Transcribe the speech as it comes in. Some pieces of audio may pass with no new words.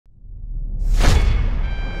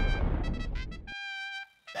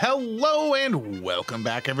Hello and welcome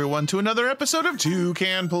back, everyone, to another episode of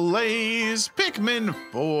ToucanPlays Pikmin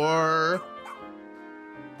 4.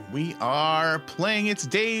 We are playing, it's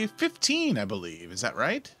day 15, I believe. Is that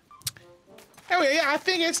right? Oh yeah, I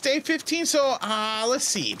think it's day 15. So let's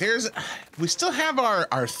see. We still have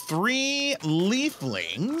our 3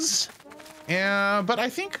 leaflings. But I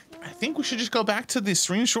think we should just go back to the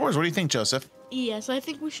serene shores. What do you think, Joseph? Yes, I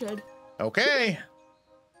think we should. Okay.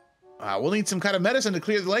 We'll need some kind of medicine to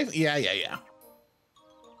clear the life. Yeah.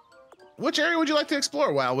 Which area would you like to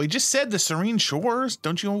explore? Well, we just said the serene shores.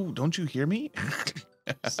 Don't you hear me?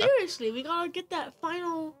 Seriously, we gotta get that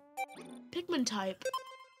final Pikmin type.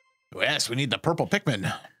 Yes, we need the purple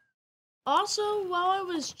Pikmin. Also, while I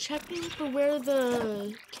was checking for where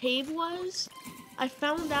the cave was, I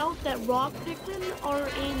found out that rock Pikmin are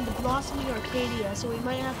in the Blossoming Arcadia, so we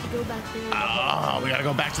might have to go back there. Oh, we gotta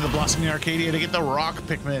go back to the Blossoming Arcadia to get the rock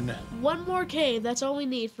Pikmin. One more cave, that's all we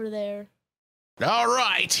need for there. All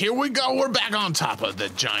right, here we go. We're back on top of the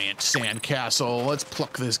giant sand castle. Let's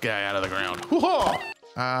pluck this guy out of the ground.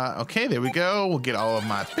 Okay, there we go. We'll get all of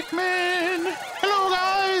my Pikmin. Hello,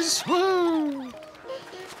 guys. Woo!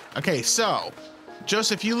 Okay, so,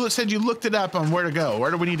 Joseph, you said you looked it up on where to go.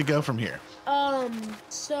 Where do we need to go from here?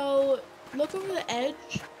 So look over the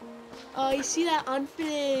edge. You see that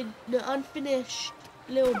unfinished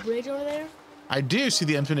little bridge over there? I do see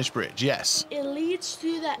the unfinished bridge, yes. It leads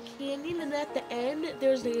to that canyon, and at the end,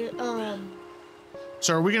 there's the,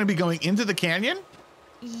 So are we gonna be going into the canyon?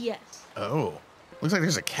 Yes. Oh, looks like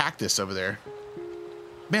there's a cactus over there.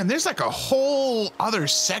 Man, there's like a whole other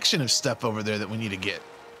section of stuff over there that we need to get.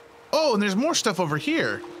 Oh, and there's more stuff over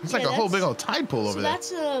here. It's like a whole big old tide pool over there.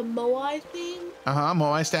 That's a Moai thing.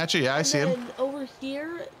 Moai statue. Yeah, I see him. And over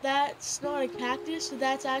here, that's not a cactus.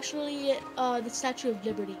 That's actually the Statue of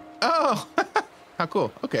Liberty. Oh, how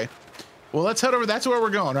cool. Okay. Well, let's head over. That's where we're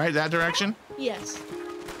going, right? That direction? Yes.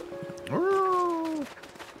 Oh,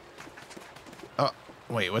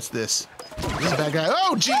 wait, what's this? This is a bad guy.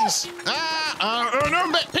 Oh, jeez. Oh, no,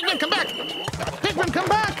 Pikmin, come back. Pikmin, come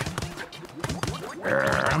back.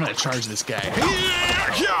 I'm gonna charge this guy.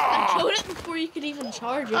 I killed it before you could even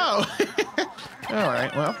charge it. Oh. All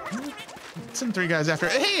right, well, send 3 guys after.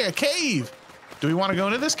 Hey, a cave. Do we want to go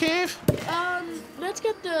into this cave? Let's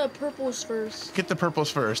get the purples first. Get the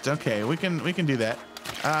purples first. Okay, we can do that.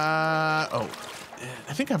 Oh,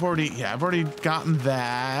 I think I've already gotten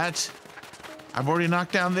that. I've already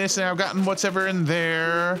knocked down this, and I've gotten what's ever in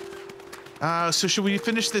there. So should we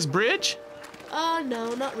finish this bridge?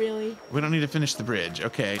 No, not really. We don't need to finish the bridge.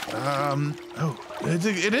 Okay. Oh, it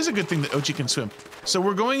is a good thing that Ochi can swim. So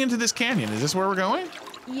we're going into this canyon. Is this where we're going?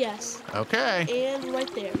 Yes. Okay. And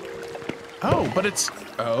right there. Oh, but it's,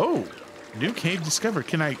 new cave discovered.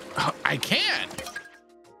 Can I can.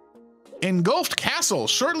 Engulfed castle.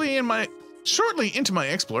 Shortly into my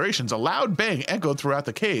explorations, a loud bang echoed throughout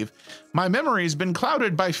the cave. My memory's been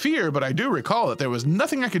clouded by fear, but I do recall that there was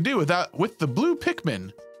nothing I could do with the blue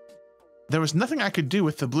Pikmin. There was nothing I could do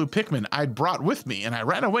with the blue Pikmin I'd brought with me, and I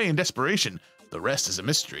ran away in desperation. The rest is a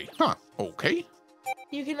mystery. Huh, okay.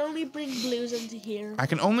 You can only bring blues into here. I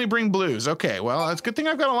can only bring blues. Okay, well, it's a good thing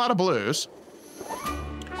I've got a lot of blues.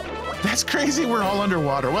 That's crazy, we're all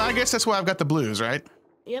underwater. Well, I guess that's why I've got the blues, right?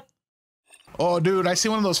 Yep. Oh, dude, I see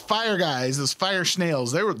one of those fire guys, those fire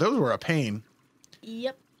snails. Those were a pain.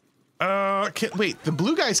 Yep. Wait, the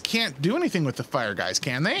blue guys can't do anything with the fire guys,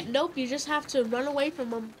 can they? Nope, you just have to run away from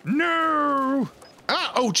them. No!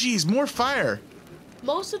 Oh, geez, more fire.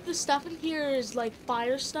 Most of the stuff in here is like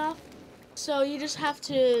fire stuff, so you just have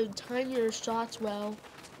to time your shots well.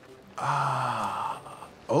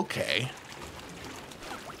 Okay.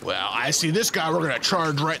 Well, I see this guy. We're gonna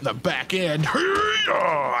charge right in the back end.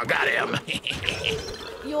 Oh, I got him.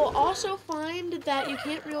 You'll also find that you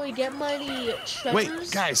can't really get many treasures. Wait,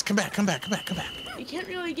 guys, come back. You can't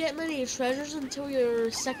really get many treasures until your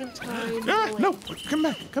second time. No, come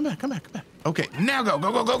back. Okay, now go.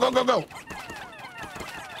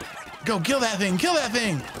 Go, kill that thing.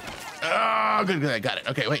 Oh, good, I got it.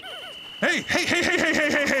 Okay, wait.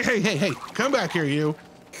 Hey, come back here, you.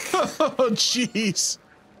 Oh, jeez.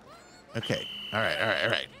 Okay, all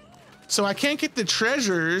right. So I can't get the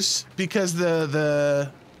treasures because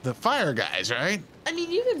the fire guys, right? I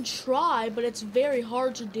mean, you can try, but it's very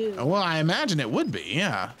hard to do. Well, I imagine it would be,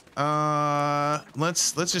 yeah.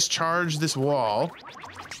 Let's just charge this wall.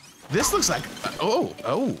 This looks like,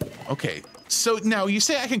 okay. So now you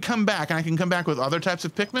say I can come back, and I can come back with other types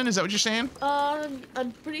of Pikmin? Is that what you're saying?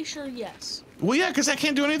 I'm pretty sure yes. Well, yeah, because I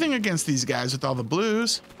can't do anything against these guys with all the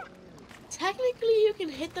blues. Technically, you can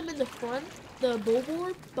hit them in the front, the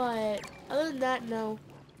bullboard, but other than that, no.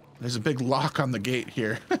 There's a big lock on the gate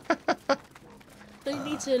here. They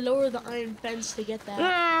need to lower the iron fence to get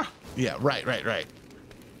that. Yeah, right.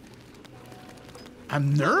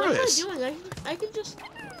 I'm nervous. What am I doing? I can just...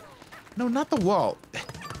 No, not the wall.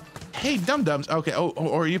 Hey, dum-dums. Okay, oh,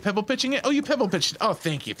 are you pebble pitching it? Oh, you pebble pitched. Oh,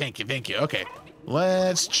 thank you. Okay,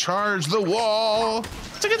 let's charge the wall.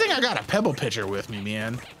 It's a good thing I got a pebble pitcher with me,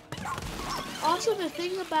 man. Also, the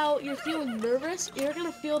thing about you're feeling nervous, you're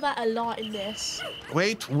gonna feel that a lot in this.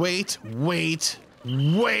 Wait.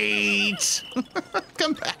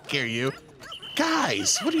 Come back here, you.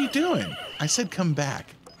 Guys, what are you doing? I said come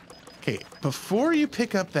back. Okay, before you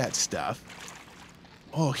pick up that stuff.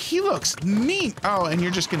 Oh, he looks neat. Oh, and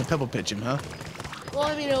you're just gonna pebble pitch him, huh? Well,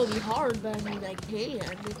 I mean, it'll be hard, but I mean, I can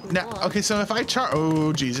if we Now, want. okay, so if I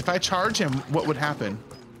if I charge him, what would happen?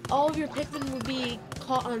 All of your Pikmin would be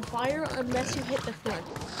caught on fire unless you hit the front.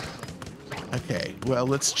 Okay, well,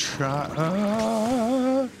 let's try.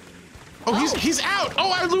 He's out.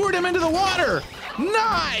 Oh, I lured him into the water.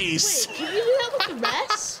 Nice. Wait, can you do that with the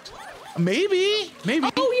rest? Maybe.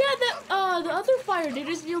 Oh yeah, the other fire dude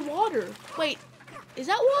is near water. Wait, is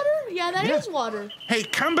that water? Yeah, that is water. Hey,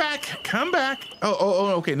 come back.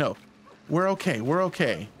 Oh, okay, no. We're okay. Wait.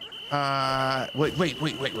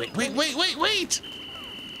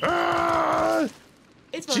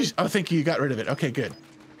 It's fine. Jeez. Oh, thank you. You got rid of it. Okay, good.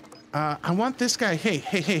 I want this guy. Hey.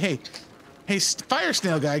 Hey, fire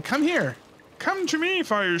snail guy, come here. Come to me,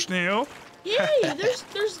 fire snail. Yay! There's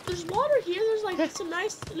water here. There's like some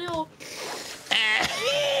nice little.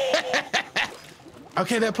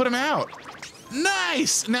 Okay, that put him out.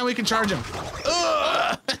 Nice. Now we can charge him.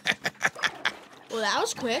 Well, that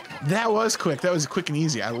was quick. That was quick. That was quick and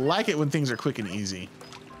easy. I like it when things are quick and easy.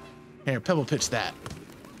 Here, pebble pitch that.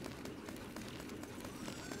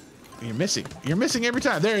 You're missing. You're missing every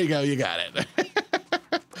time. There you go. You got it.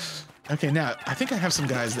 Okay, now I think I have some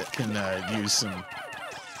guys that can use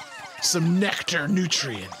some nectar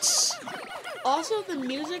nutrients. Also, the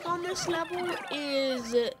music on this level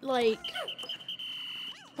is like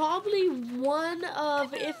probably one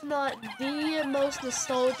of, if not the most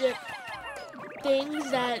nostalgic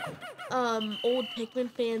things that old Pikmin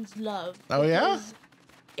fans love. Oh yeah?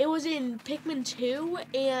 It was in Pikmin 2,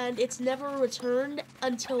 and it's never returned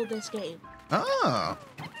until this game. Oh,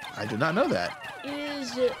 I did not know that. It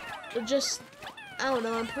is just, I don't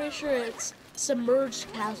know, I'm pretty sure it's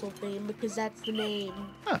Submerged Castle theme, because that's the name.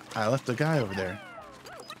 Huh, I left the guy over there.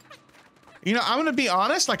 You know, I'm gonna be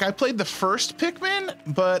honest, like I played the first Pikmin,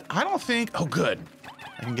 but I don't think, oh good.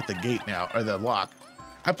 I can get the gate now, or the lock.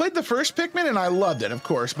 I played the first Pikmin and I loved it, of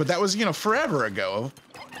course, but that was, you know, forever ago.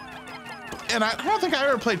 And I don't think I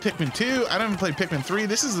ever played Pikmin 2. I don't even play Pikmin 3.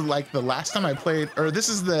 This is like the last time I played, or this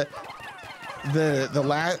is the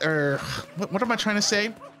last, or what am I trying to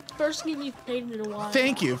say? First game you've played in a while.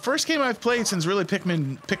 Thank you. First game I've played since really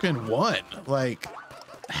Pikmin 1. Like,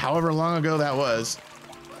 however long ago that was.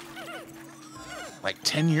 Like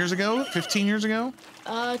 10 years ago? 15 years ago?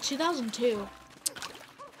 2002.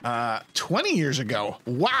 20 years ago.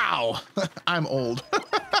 Wow. I'm old.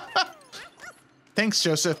 Thanks,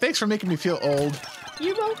 Joseph. Thanks for making me feel old.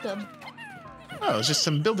 You're welcome. Oh, it's just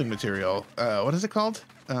some building material. What is it called?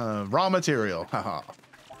 Raw material. Haha.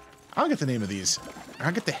 I'll get the name of these.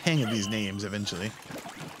 I'll get the hang of these names eventually.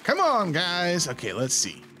 Come on, guys. Okay, let's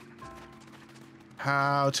see.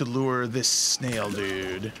 How to lure this snail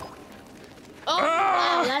dude. Oh,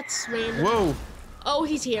 wow, that's random. Whoa. Oh,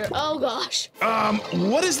 he's here. Oh, gosh.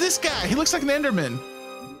 What is this guy? He looks like an Enderman.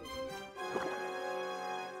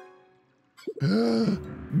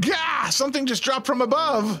 Gah! Something just dropped from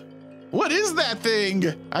above. What is that thing?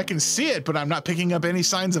 I can see it, but I'm not picking up any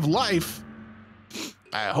signs of life.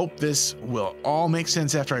 I hope this will all make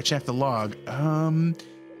sense after I check the log.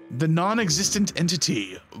 The non-existent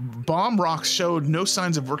entity. Bomb rocks showed no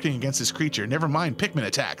signs of working against this creature. Never mind Pikmin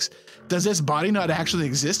attacks. Does this body not actually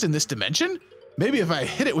exist in this dimension? Maybe if I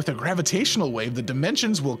hit it with a gravitational wave, the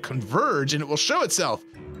dimensions will converge and it will show itself.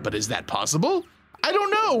 But is that possible? I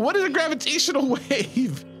don't know. What is a gravitational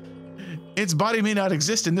wave? Its body may not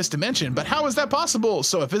exist in this dimension, but how is that possible?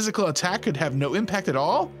 So a physical attack could have no impact at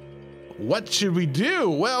all? What should we do?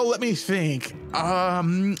 Well, let me think.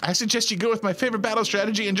 I suggest you go with my favorite battle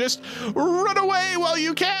strategy and just run away while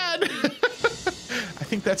you can. I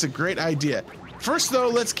think that's a great idea. First, though,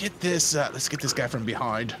 let's get this guy from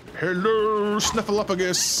behind. Hello,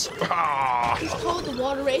 Snuffleupagus. Ah. He's called the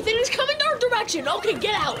Water Wraith, and he's coming our direction. Okay,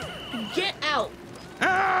 get out. Get out.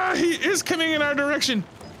 Ah, he is coming in our direction.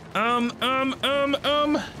 Well,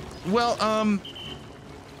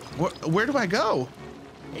 where do I go?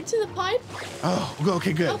 Into the pipe. Oh,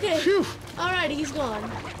 okay, good. Okay. Phew. All right, he's gone.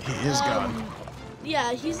 He is gone.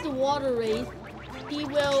 Yeah, he's the Water Wraith. He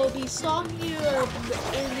will be stalking you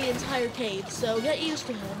in the entire cave, so get used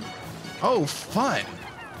to him. Oh, fun.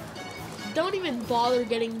 Don't even bother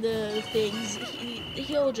getting the things.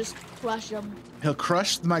 He'll just crush them. He'll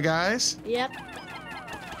crush my guys? Yep.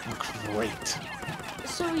 Great.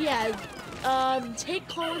 So yeah, take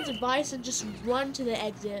Colin's advice and just run to the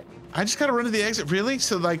exit. I just gotta run to the exit, really?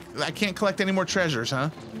 So, like, I can't collect any more treasures, huh?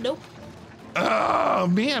 Nope. Oh,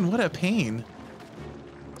 man, what a pain.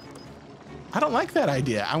 I don't like that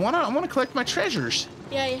idea. I wanna collect my treasures.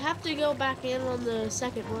 Yeah, you have to go back in on the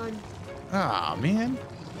second run. Oh, man.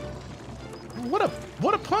 What a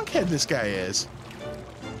punkhead this guy is.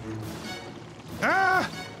 Ah!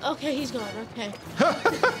 Okay, he's gone. Okay.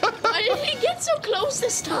 Why did he get so close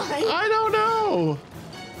this time? I don't know.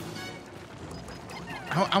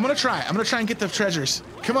 I'm gonna try. I'm gonna try and get the treasures.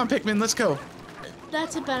 Come on, Pikmin, let's go.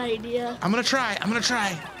 That's a bad idea. I'm gonna try. I'm gonna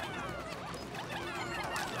try.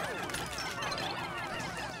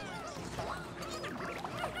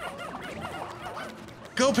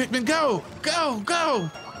 Go, Pikmin, go! Go,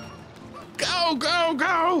 go! Go, go,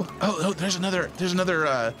 go! Oh, there's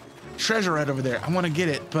another treasure right over there. I want to get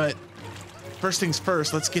it, but first things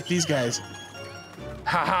first, let's get these guys.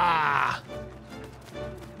 Ha ha!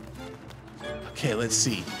 Okay, let's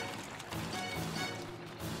see.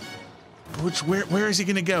 Where is he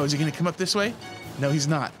gonna go? Is he gonna come up this way? No, he's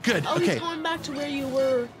not. Good. Oh, okay. He's going back to where you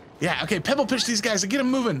were. Yeah. Okay. Pebble pitch these guys and get them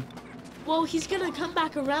moving. Well, he's gonna come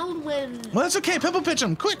back around when. Well, that's okay. Pebble pitch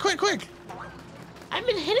him. Quick, quick, quick. I've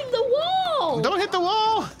been hitting the wall. Don't hit the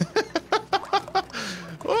wall.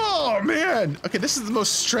 Oh man. Okay, this is the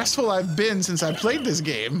most stressful I've been since I played this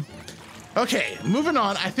game. Okay, moving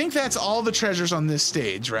on. I think that's all the treasures on this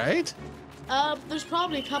stage, right? There's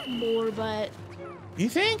probably a couple more, but. You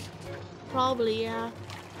think? Probably, yeah.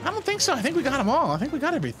 I don't think so. I think we got them all. I think we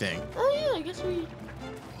got everything. Oh yeah, I guess we.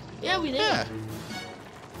 Yeah, we did.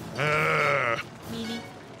 Yeah. Meaty.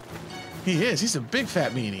 He is. He's a big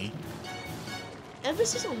fat meanie.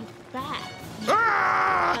 Emphasis on fat.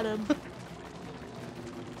 Ah! Got him.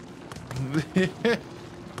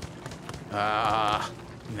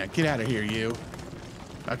 Now get out of here, you.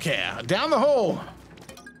 Okay, down the hole.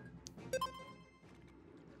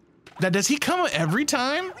 Now, does he come every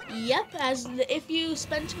time? Yep. If you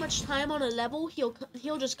spend too much time on a level,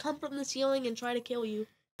 he'll just come from the ceiling and try to kill you.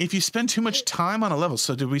 If you spend too much time on a level,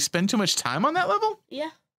 so did we spend too much time on that level? Yeah.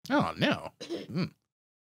 Oh no.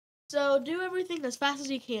 So do everything as fast as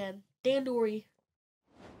you can. Dandori.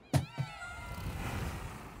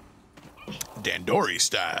 Dandori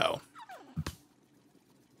style.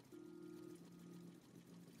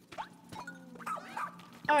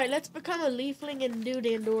 Alright, let's become a leafling and do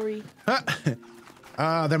Dandori.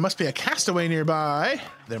 There must be a castaway nearby.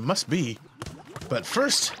 There must be. But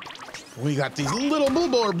first, we got these little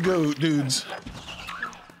bulborb dudes.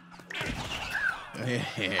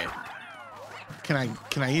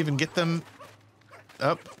 Can I even get them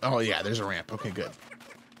up? Oh yeah, there's a ramp. Okay, good.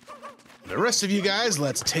 The rest of you guys,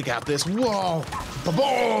 let's take out this wall.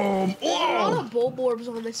 Ba-boom! There are a lot Whoa! of bulborbs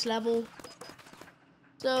on this level.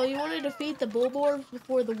 So you want to defeat the bulborbs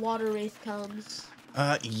before the Water Wraith comes.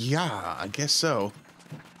 Yeah, I guess so.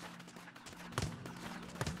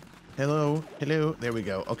 Hello, hello. There we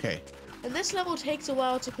go. Okay. And this level takes a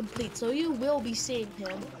while to complete, so you will be seeing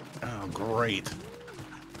him. Oh, great.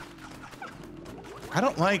 I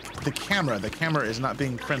don't like the camera. The camera is not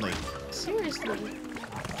being friendly. Seriously.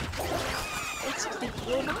 It's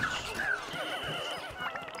 64 much?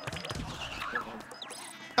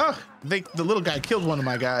 Oh, the little guy killed one of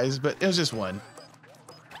my guys, but it was just one.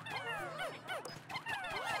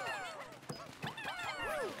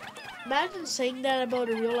 Imagine saying that about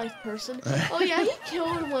a real life person. Oh yeah, he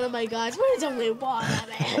killed one of my guys, but it's only one,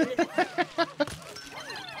 man.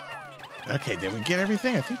 Okay, did we get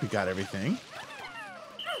everything? I think we got everything.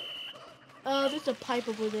 There's a pipe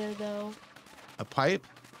over there, though. A pipe?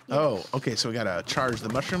 Yes. Oh, okay, so we gotta charge the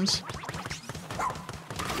mushrooms.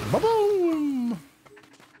 Ba-boom!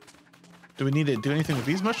 Do we need to do anything with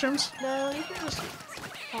these mushrooms? No, you can just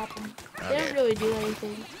pop them. They Okay. don't really do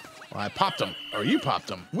anything. Well, I popped them. Or you popped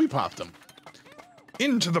them. We popped them.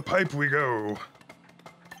 Into the pipe we go.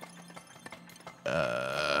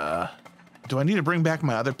 Do I need to bring back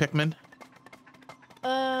my other Pikmin?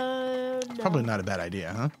 No. Probably not a bad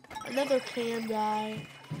idea, huh? Another clam guy.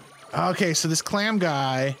 Okay, so this clam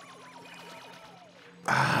guy.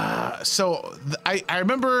 I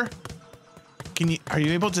remember. Are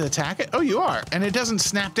you able to attack it? Oh, you are, and it doesn't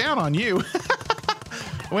snap down on you.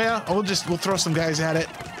 Well, we'll throw some guys at it.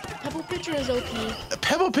 Pebble Pitcher is OP.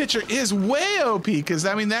 Pebble Pitcher is way OP because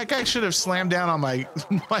I mean that guy should have slammed down on my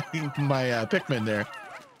Pikmin there.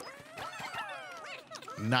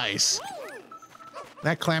 Nice.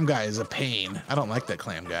 That clam guy is a pain. I don't like that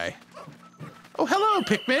clam guy. Oh, hello,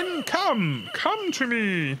 Pikmin. Come to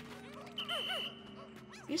me.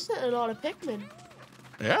 You sent a lot of Pikmin.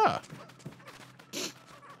 Yeah.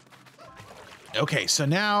 Okay, so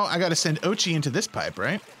now I got to send Ochi into this pipe,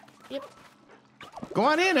 right? Yep. Go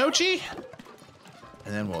on in, Ochi.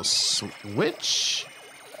 And then we'll switch.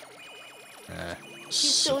 He's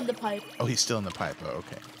still in the pipe. Oh, he's still in the pipe. Oh,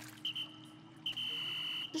 okay.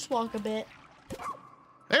 Just walk a bit.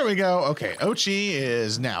 There we go. Okay, Ochi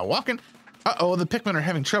is now walking. Uh-oh, the Pikmin are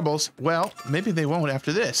having troubles. Well, maybe they won't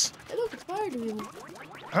after this. Hey, look, it's fire wheel.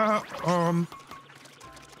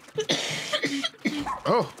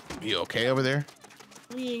 Oh, you okay over there?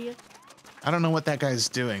 Yeah. I don't know what that guy's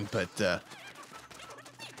doing, but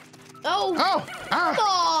Oh! Come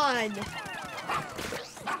on!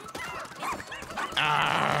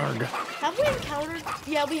 Arrgh. Have we encountered?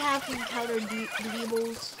 Yeah, we have encountered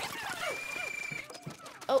Beebles.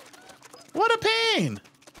 Oh. What a pain!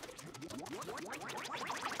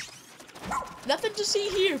 Nothing to see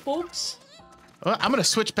here, folks. Well, I'm gonna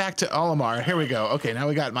switch back to Olimar. Here we go. Okay, now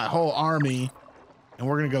we got my whole army, and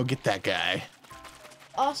we're gonna go get that guy.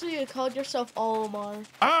 Also, you called yourself Olimar.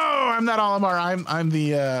 Oh, I'm not Olimar. I'm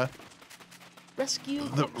the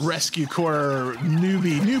rescue corps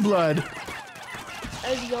newbie, new blood.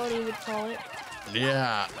 As Yanni would call it.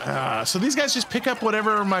 Yeah. So these guys just pick up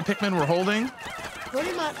whatever my Pikmin were holding.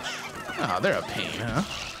 Pretty much. Oh, they're a pain, huh?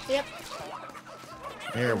 Yep.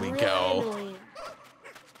 There we go. Annoying.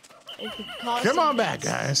 Come on back,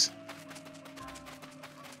 guys.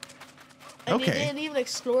 And Okay. you didn't even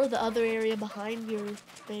explore the other area behind your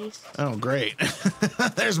base. Oh, great.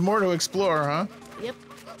 There's more to explore, huh? Yep.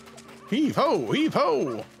 Heave ho, heave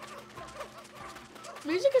ho.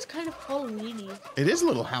 Music is kind of Halloween-y. It is a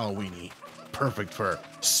little Halloween-y. Perfect for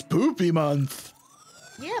Spoopy Month.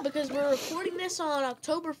 Yeah, because we're recording this on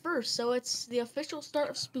October 1st, so it's the official start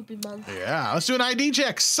of Spoopy Month. Yeah, let's do an ID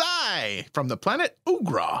check. Sai from the planet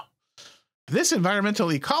Ugra. This environmental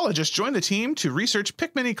ecologist joined the team to research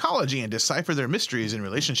Pikmin ecology and decipher their mysteries in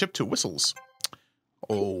relationship to whistles.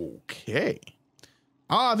 Okay.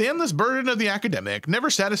 The endless burden of the academic, never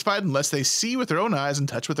satisfied unless they see with their own eyes and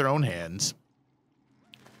touch with their own hands.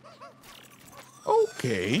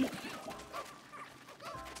 Okay.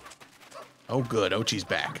 Oh, good. Ochi's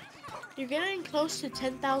back. You're getting close to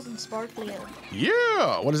 10,000 sparklium.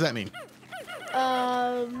 Yeah. What does that mean?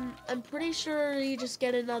 I'm pretty sure you just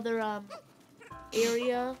get another,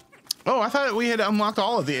 area. Oh, I thought we had unlocked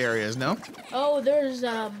all of the areas, no? Oh, there's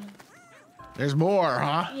more,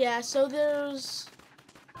 huh? yeah, so there's...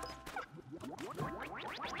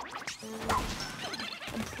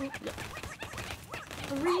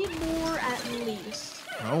 three more at least.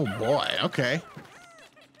 Oh, boy. Okay.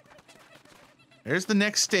 There's the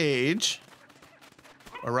next stage.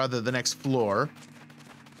 Or rather, the next floor.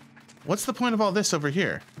 What's the point of all this over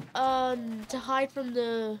here? To hide from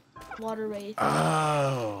the Water Wraith.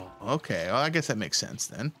 Oh, okay. Well, I guess that makes sense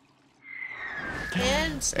then.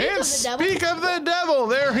 And speak of the devil,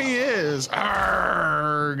 there he is.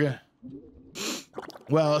 Arrgh.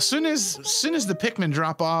 Well, as soon as the Pikmin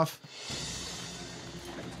drop off,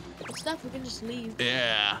 stuff, we can just leave.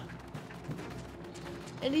 Yeah.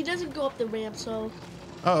 And he doesn't go up the ramp, so.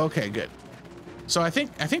 Oh, okay, good. So I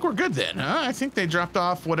think we're good then, huh? I think they dropped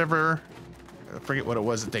off whatever. I forget what it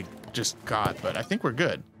was that they just got, but I think we're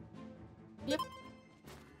good. Yep.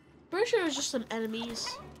 Pretty sure it was just some enemies.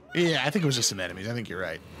 Yeah, I think it was just some enemies. I think you're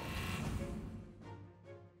right.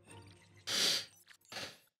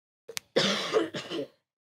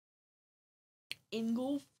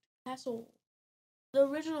 Engulfed Castle. The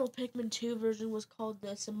original Pikmin 2 version was called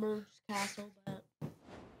the Submerged Castle, but...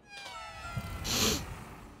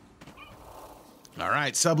 All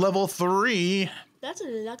right, sub-level 3. That's an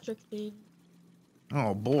electric thing.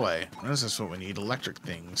 Oh boy, this is what we need, electric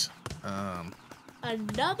things.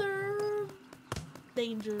 Another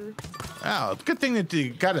danger. Oh, good thing that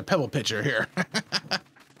you got a Pebble Pitcher here.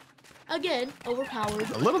 Again, overpowered.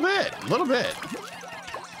 A little bit, a little bit.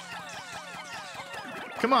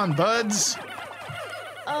 Come on, buds.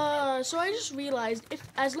 So I just realized,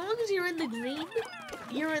 as long as you're in the green,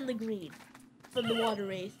 you're in the green from the Water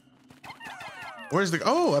Wraith. Where's the,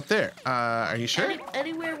 oh, up there. Are you sure?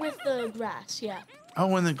 Anywhere with the grass, yeah.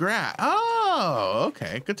 Oh, in the grass. Oh,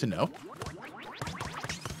 okay, good to know.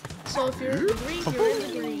 So if you're in the green, you're in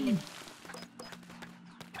the green.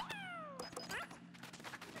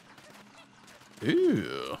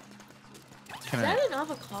 Ooh. Is that an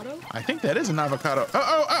avocado? I think that is an avocado.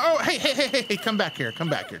 Oh, hey, come back here.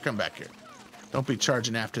 Don't be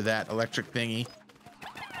charging after that electric thingy.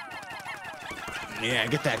 Yeah,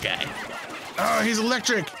 get that guy. Oh, he's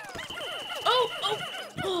electric.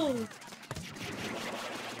 Oh.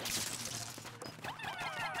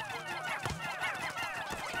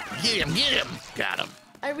 Get him. Got him.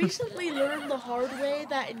 I recently learned the hard way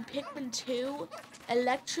that in Pikmin 2,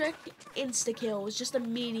 electric insta-kills just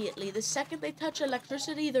immediately. The second they touch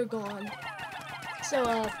electricity, they're gone.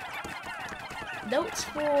 So, notes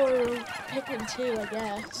for Pikmin 2, I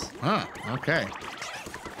guess. Huh, okay.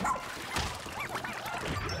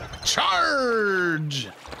 Charge!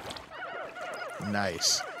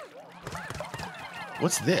 Nice.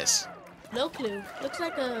 What's this? No clue. Looks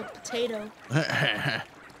like a potato.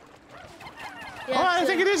 Yeah, I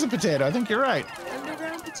think it is a potato. I think you're right.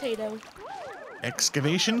 Underground potato.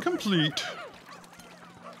 Excavation complete.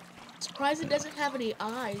 Surprised it doesn't have any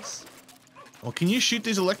eyes. Well, can you shoot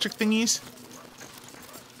these electric thingies?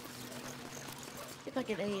 If I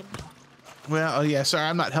can aim. Well, oh yeah, sorry,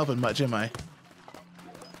 I'm not helping much, am I?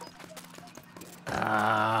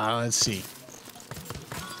 Let's see.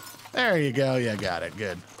 There you go. Yeah, got it.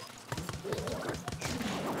 Good.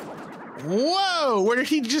 Whoa! Where did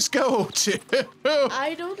he just go to?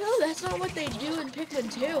 I don't know. That's not what they do in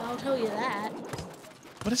Pikmin 2. I'll tell you that.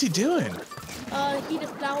 What is he doing? He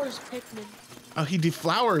deflowers Pikmin. Oh, he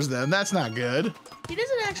deflowers them. That's not good. He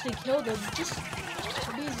doesn't actually kill them. Just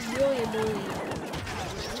he's really annoying.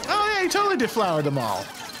 Oh yeah, he totally deflowered them all.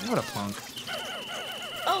 What a punk.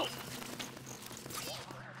 Oh.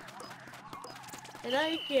 And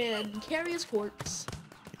I can carry his corpse.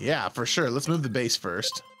 Yeah, for sure. Let's move the base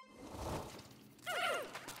first.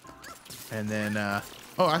 And then, oh,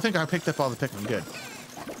 I think I picked up all the Pikmin. Good.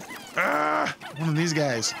 One of these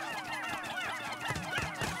guys.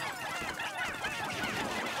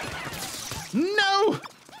 No!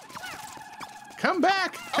 Come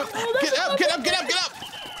back! Get up!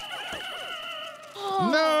 Oh.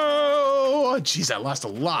 No! Oh, jeez, I lost a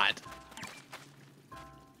lot.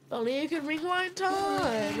 Only you can rewind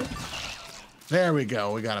time. There we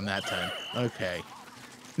go. We got him that time. Okay.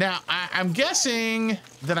 Now, I'm guessing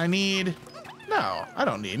that I need... No, I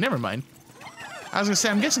don't need. Never mind. I was going to say,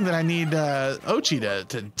 I'm guessing that I need Ochi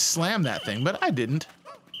to slam that thing, but I didn't.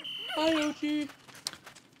 Hi, Ochi.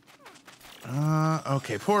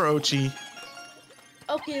 Okay, poor Ochi.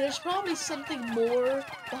 Okay, there's probably something more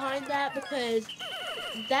behind that because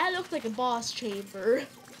that looked like a boss chamber.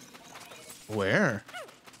 Where?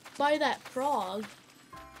 By that frog.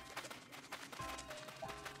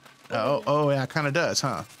 Oh yeah, it kind of does,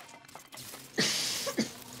 huh?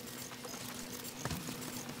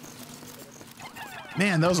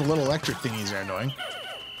 Man, those little electric thingies are annoying.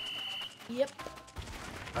 Yep.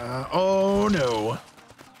 Oh no.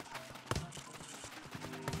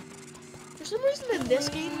 For some reason in this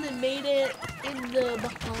game they made it in the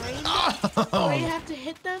behind where you have to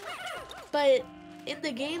hit them, but in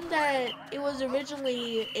the game that it was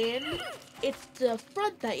originally in, it's the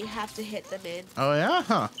front that you have to hit them in. Oh yeah,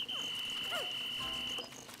 huh?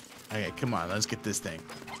 Okay, come on, let's get this thing.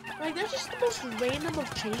 Like, that's just the most random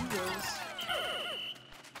of changes.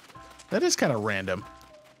 That is kind of random.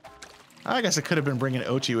 I guess I could have been bringing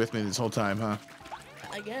Ochi with me this whole time, huh?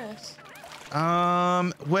 I guess.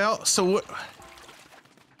 Well, so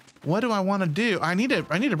what do I want to do? I need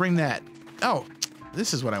to bring that. Oh,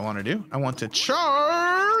 this is what I want to do. I want to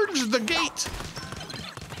charge the gate.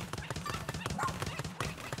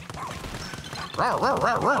 Row, row,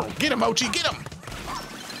 row, row. Get him, Ochi, get him.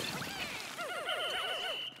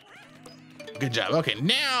 Good job. Okay,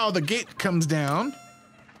 now the gate comes down.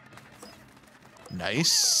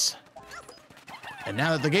 Nice. And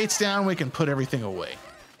now that the gate's down, we can put everything away.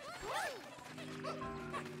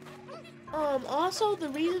 Also, the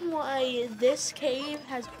reason why this cave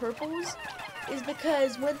has purples is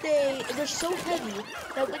because when they're so heavy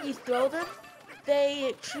that when you throw them,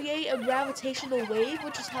 they create a gravitational wave,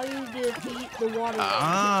 which is how you defeat the water wraith.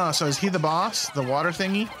 Ah, so is he the boss? The water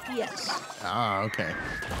thingy? Yes. Ah, okay.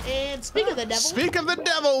 And speak of the devil. Speak of the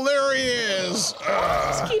devil, there he is!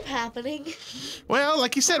 This keep happening. Well,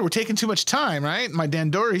 like you said, we're taking too much time, right? My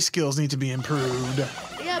Dandori skills need to be improved.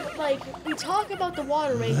 Yeah, but like, we talk about the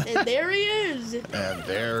water wraith, and there he is. And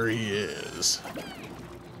there he is.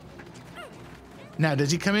 Now, does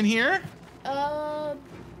he come in here?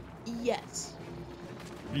 Yes.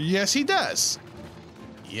 Yes, he does.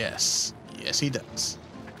 Yes. Yes, he does.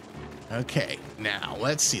 Okay, now,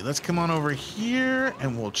 let's see. Let's come on over here,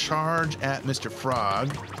 and we'll charge at Mr.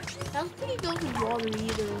 Frog. I don't think he goes in water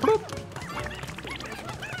either. Bloop.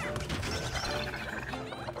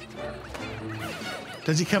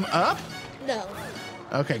 Does he come up? No.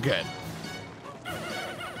 Okay, good.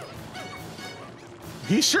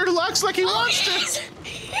 He sure looks like he wants to.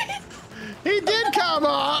 He did come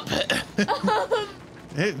up.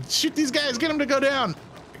 Hey, shoot these guys. Get them to go down.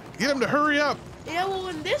 Get them to hurry up. Yeah, well,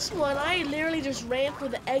 in this one, I literally just ran for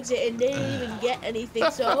the exit and didn't even get anything,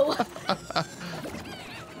 so...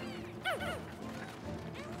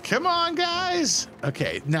 Come on, guys.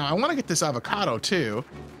 Okay, now I want to get this avocado, too.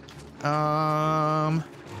 Do you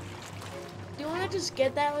want to just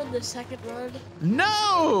get that on the second run?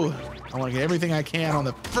 No! I want to get everything I can on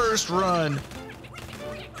the first run.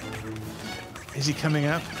 Is he coming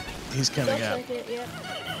up? He's coming up. Looks like it, yeah.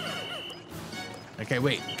 Okay,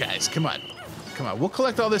 wait, guys, come on. Come on, we'll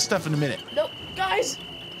collect all this stuff in a minute. Nope, guys!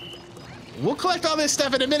 We'll collect all this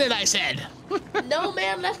stuff in a minute, I said. No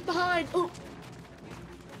man left behind. Ooh.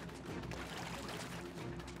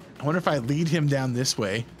 I wonder if I lead him down this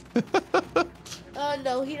way.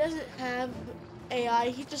 No, he doesn't have AI.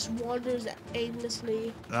 He just wanders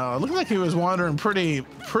aimlessly. Oh, it looked like he was wandering pretty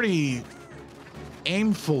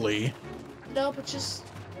aimfully. No, but just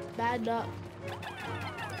bad luck.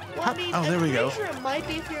 Well, I mean, oh, there we go. I'm pretty sure it might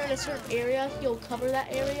be if you're in a certain area, he'll cover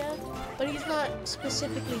that area, but he's not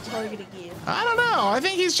specifically targeting you. I don't know. I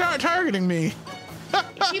think he's targeting me.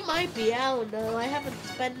 He might be. I don't know. I haven't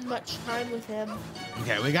spent much time with him.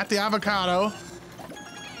 Okay, we got the avocado.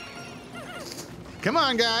 Come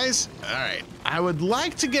on, guys. All right. I would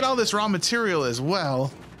like to get all this raw material as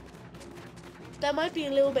well. That might be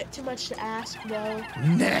a little bit too much to ask, though.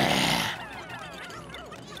 Nah.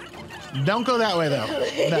 Don't go that way, though.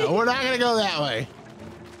 No, we're not going to go that way.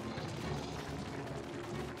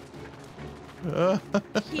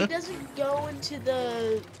 He doesn't go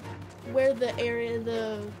into where the area,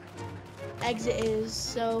 the exit is,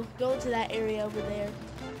 so go into that area over there.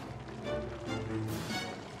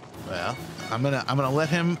 Well, I'm gonna let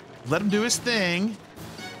him do his thing.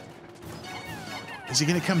 Is he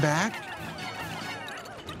gonna come back?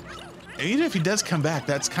 Even if he does come back,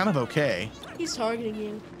 that's kind of okay. He's targeting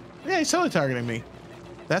you. Yeah, he's totally targeting me.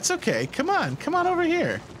 That's okay. Come on over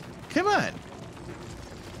here. Come on,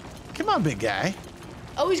 big guy.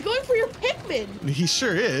 Oh, he's going for your Pikmin. He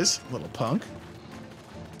sure is, little punk.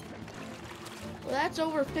 Well, that's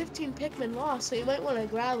over 15 Pikmin lost, so you might want to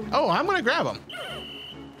grab him. Oh, I'm gonna grab him.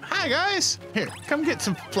 Hi, guys. Here, come get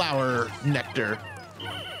some flower nectar.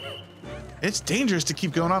 It's dangerous to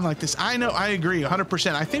keep going on like this. I know, I agree,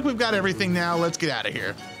 100%. I think we've got everything now. Let's get out of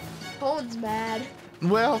here. Colin's mad.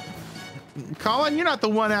 Well, Colin, you're not the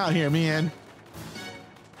one out here, man.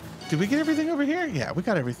 Did we get everything over here? Yeah, we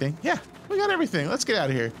got everything. Yeah, we got everything. Let's get out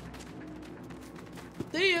of here.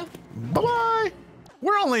 See ya. Bye-bye.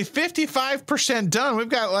 We're only 55% done. We've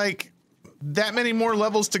got like that many more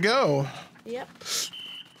levels to go. Yep.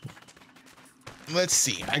 Let's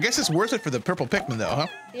see. I guess it's worth it for the purple Pikmin though, huh?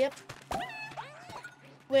 Yep.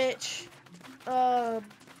 Which,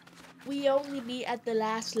 we only meet at the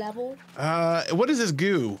last level. What is this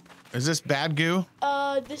goo? Is this bad goo?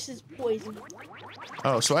 This is poison.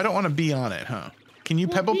 Oh, so I don't want to be on it, huh? Can you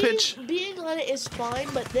pebble pitch? Being on it is fine,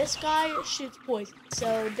 but this guy shoots poison,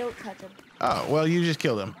 so don't touch him. Oh, well, you just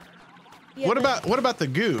killed him. Yeah, what about the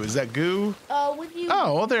goo? Is that goo? When you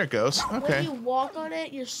Oh, well, there it goes. Okay. When you walk on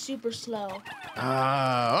it, you're super slow. Oh,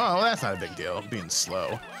 well, that's not a big deal, being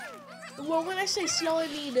slow. Well, when I say slow, I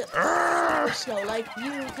mean super slow. Like,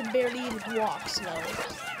 you can barely even walk slow.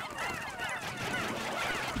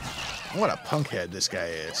 What a punkhead this guy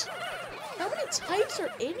is. How many types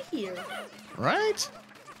are in here? Right?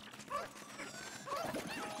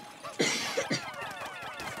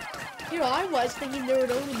 Here I was thinking there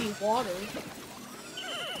would only be water.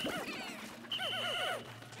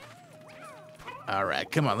 All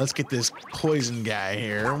right, come on, let's get this poison guy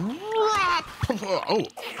here. This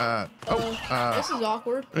is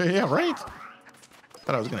awkward. Yeah, right?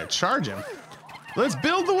 Thought I was gonna charge him. Let's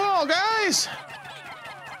build the wall, guys!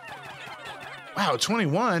 Wow,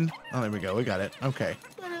 21. Oh, there we go, we got it. Okay.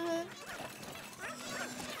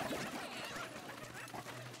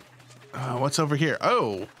 What's over here?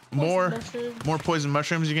 Oh, more poison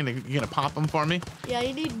mushrooms. You gonna pop them for me? Yeah,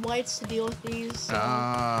 you need whites to deal with these. So.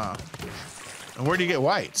 And where do you get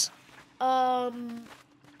whites? I'm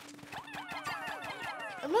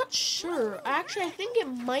not sure. Actually, I think it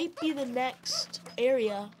might be the next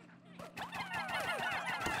area.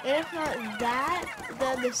 And if not that,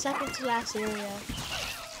 then the second to last area.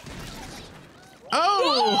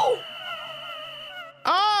 Oh! No!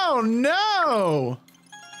 Oh no!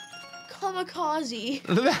 Kamikaze.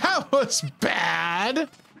 That was bad.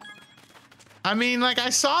 I mean, like,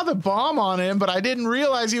 I saw the bomb on him, but I didn't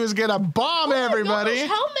realize he was gonna bomb everybody. Gosh,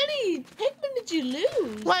 how many Pikmin did did you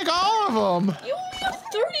lose? Like all of them. You only have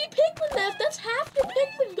 30 Pikmin left. That's half your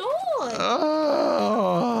Pikmin gone.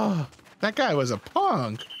 Oh, that guy was a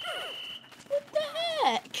punk. What the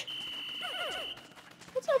heck?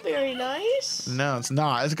 That's not very nice. No, it's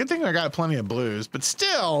not. It's a good thing I got plenty of blues, but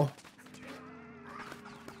still.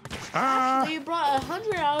 Actually, you brought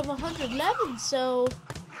 100 out of 111, so...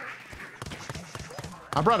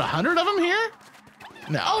 I brought 100 of them here?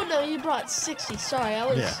 No. Oh, no, you brought 60. Sorry, I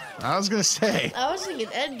was... Yeah, I was gonna say. I was thinking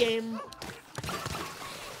endgame.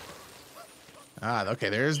 Okay,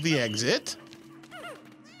 there's the exit.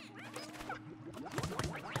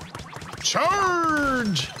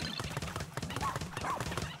 Charge!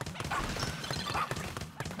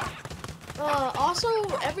 Also,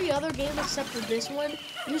 every other game except for this one,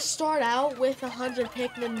 you start out with 100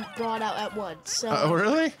 Pikmin brought out at once. So, Oh,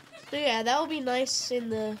 really? so yeah, that will be nice in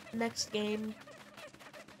the next game.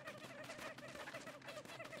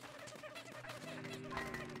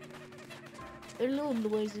 They're little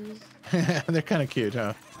noises. They're kind of cute,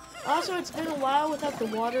 huh? Also, it's been a while without the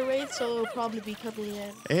Water Wraith, so it'll probably be coming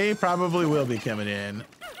in. They probably will be coming in.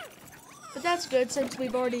 But that's good since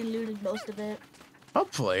we've already looted most of it.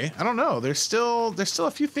 Hopefully. I don't know. There's still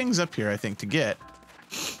a few things up here, I think, to get.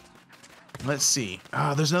 Let's see.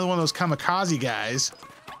 Oh, there's another one of those kamikaze guys.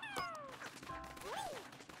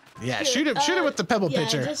 Yeah, Here, shoot it with the Pebble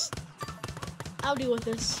Pitcher. Just, I'll deal with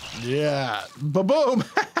this. Yeah. Ba-boom.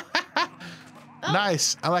 Oh,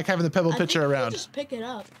 nice. I like having the Pebble Pitcher around. Just pick it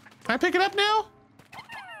up. Can I pick it up now?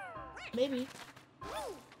 Maybe.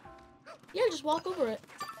 Yeah, just walk over it.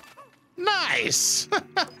 Nice.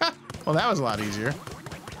 Well, that was a lot easier.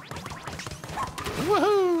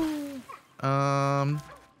 Woohoo! I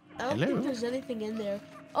don't hello? think there's anything in there.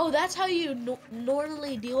 Oh, that's how you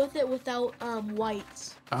normally deal with it without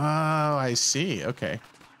whites. Oh, I see. Okay.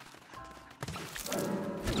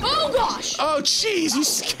 Oh gosh! Oh, jeez, you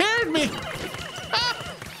scared me.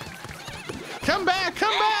 Ah! Come back!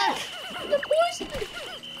 Come back! The poison!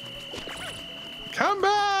 Come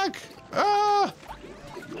back! Oh!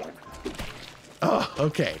 Oh,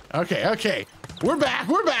 okay. Okay, okay. We're back.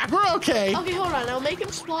 We're back. We're okay. Okay, hold on. I'll make him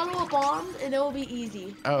swallow a bomb, and it will be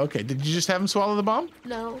easy. Oh, okay. Did you just have him swallow the bomb?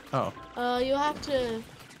 No. Oh. You'll have to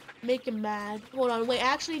make him mad. Hold on. Wait.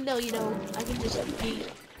 Actually, no. You know, I can just eat.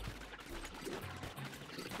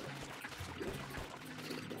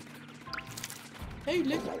 Hey,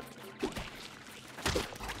 look.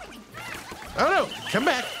 Oh no! Come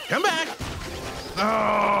back! Come back!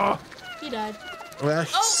 Oh! He died. Well,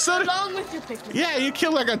 Oh, son of- along with your Pikmin. yeah, you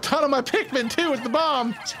killed like a ton of my Pikmin too with the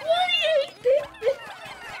bomb. 28 Pikmin.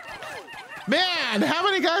 Man, how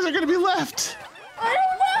many guys are gonna be left? I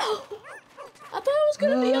don't know. I thought it was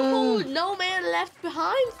gonna be a whole no man left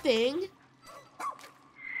behind thing.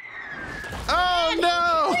 Oh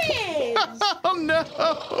no! It is. Oh no!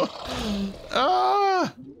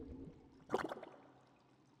 Oh!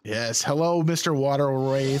 Yes, hello, Mr. Water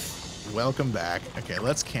Wraith. Welcome back. Okay,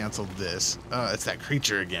 let's cancel this. Oh, it's that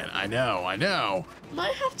creature again. I know, I know.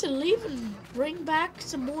 Might have to leave and bring back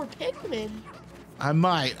some more Pikmin. I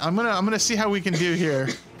might. I'm gonna see how we can do here.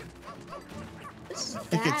 This is I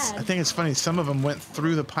think bad. it's funny. Some of them went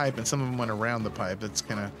through the pipe and some of them went around the pipe. That's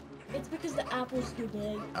kind of. It's because the apple's too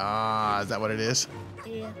big. Ah, is that what it is?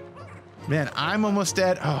 Yeah. Man, I'm almost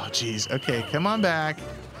dead. Oh, jeez. Okay, come on back.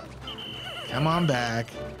 Come on back.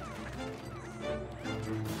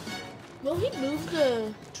 Will he move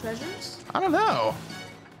the treasures? I don't know.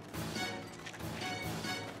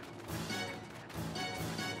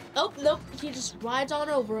 Oh, nope. He just rides on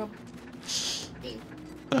over him.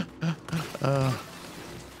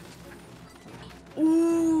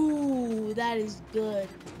 Ooh, that is good.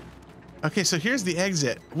 Okay, so here's the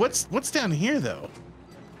exit. What's down here though?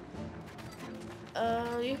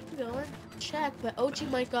 You can go and check, but Ochi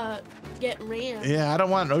might get rammed. Yeah, I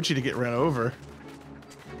don't want Ochi to get run over.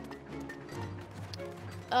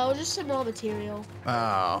 Oh, just some raw material.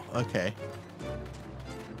 Oh, okay.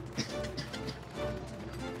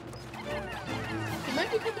 He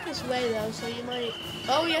might be coming this way though, so you might.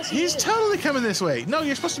 Oh yes, He's is. totally coming this way. No,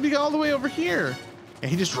 you're supposed to be all the way over here.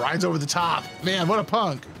 And he just rides over the top. Man, what a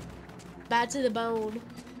punk. Bad to the bone.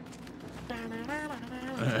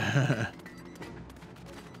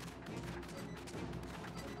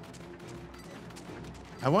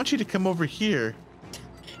 I want you to come over here.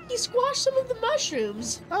 He squashed some of the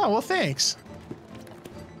mushrooms. Oh, well, thanks.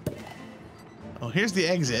 Oh, here's the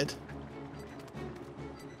exit.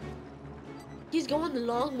 He's going the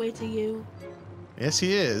long way to you. Yes,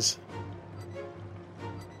 he is.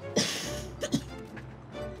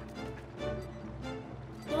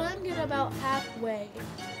 So I'm get about halfway.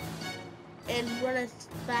 and run as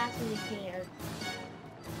fast as you can.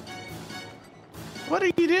 What are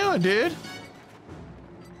you doing, dude?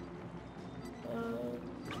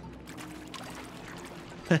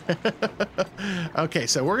 Okay,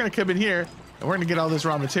 so we're gonna come in here and we're gonna get all this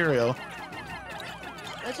raw material.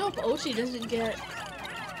 Let's hope Ochi doesn't get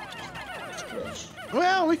squished.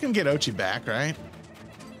 Well, we can get Ochi back, right?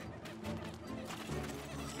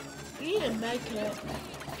 You need a med kit.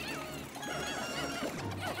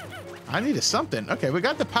 I need a something. Okay, we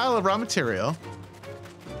got the pile of raw material.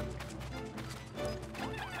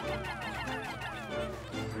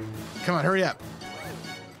 Come on, hurry up.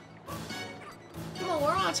 Come on, we're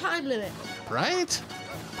on a time limit. Right?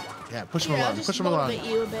 Yeah, push him Here, I'll along. just Push him along. motivate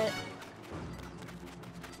you a bit.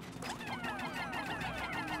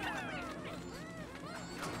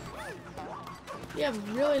 You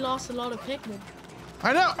have really lost a lot of Pikmin.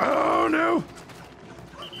 I know. Oh no!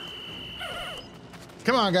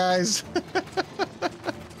 Come on, guys.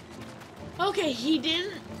 Okay, he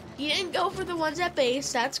didn't go for the ones at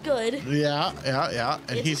base. That's good. Yeah.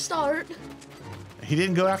 And It's a start. he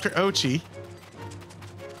didn't go after Ochi.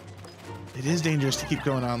 It is dangerous to keep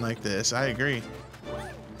going on like this. I agree.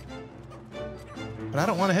 But I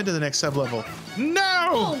don't want to head to the next sub-level. No!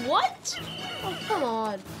 Oh, what? Oh, come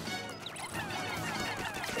on.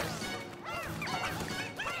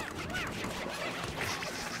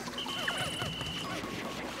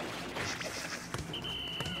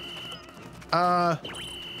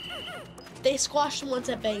 They squashed the ones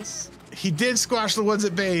at base. He did squash the ones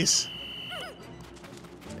at base.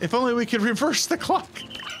 If only we could reverse the clock.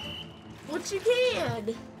 What you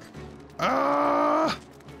can. Ah!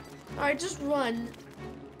 Alright, just run.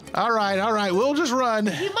 All right. We'll just run.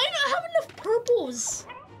 You might not have enough purples.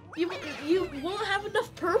 You won't have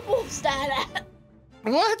enough purples, Dad.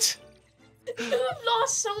 What? You have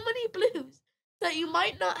lost so many blues that you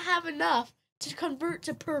might not have enough to convert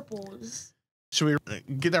to purples. Should we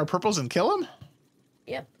get our purples and kill them?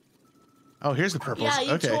 Yep. Oh, here's the purples. Yeah,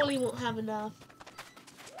 you okay. totally won't have enough.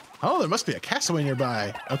 Oh, there must be a castaway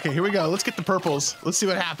nearby. Okay, here we go. Let's get the purples. Let's see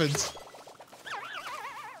what happens.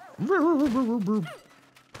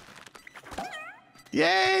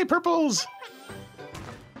 Yay, purples!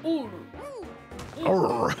 Ooh.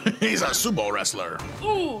 Oh, he's a sumo wrestler.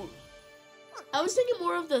 Ooh. I was thinking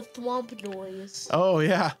more of the thwomp noise. Oh,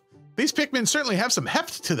 yeah. These Pikmin certainly have some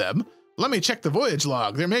heft to them. Let me check the voyage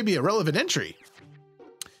log. There may be a relevant entry.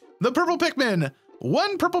 The Purple Pikmin.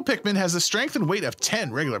 One Purple Pikmin has the strength and weight of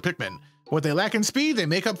 10 regular Pikmin. What they lack in speed, they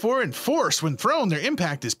make up for in force. When thrown, their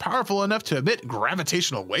impact is powerful enough to emit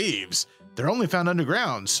gravitational waves. They're only found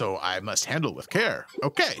underground, so I must handle with care.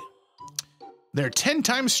 Okay. They're 10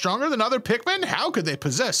 times stronger than other Pikmin? How could they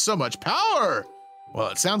possess so much power? Well,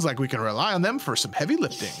 it sounds like we can rely on them for some heavy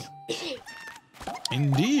lifting.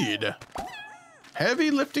 Indeed.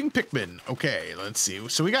 Heavy lifting Pikmin. Okay, let's see.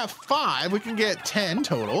 So we got 5. We can get 10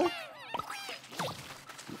 total.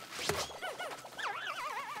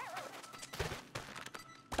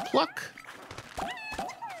 Pluck.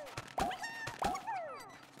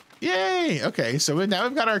 Yay! Okay, so now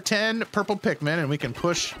we've got our 10 purple Pikmin, and we can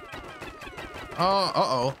push. Oh,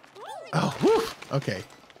 uh-oh. Oh, whew. Okay.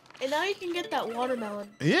 And now you can get that watermelon.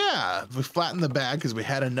 Yeah, we flattened the bag because we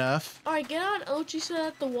had enough. All right, get on Ochi so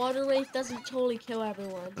that the Water Wraith doesn't totally kill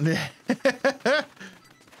everyone.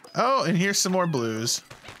 Oh, and here's some more blues.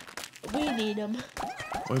 We need them.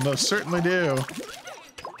 We most certainly do.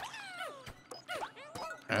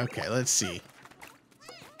 Okay, let's see.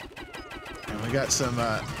 And we got some,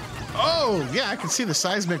 oh, yeah, I can see the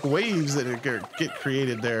seismic waves that get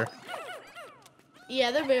created there.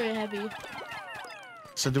 Yeah, they're very heavy.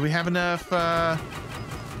 So do we have enough,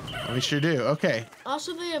 we sure do, okay.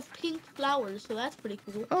 Also, they have pink flowers, so that's pretty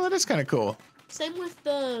cool. Oh, that is kind of cool. Same with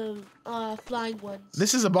the flying ones.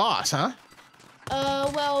 This is a boss, huh?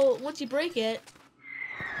 Well, once you break it,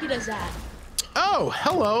 he does that. Oh,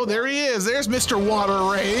 hello, there he is. There's Mr. Water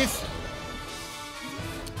Wraith.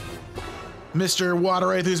 Mr. Water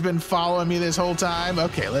Wraith who's been following me this whole time.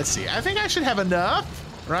 Okay, let's see. I think I should have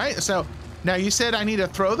enough, right? So, now you said I need to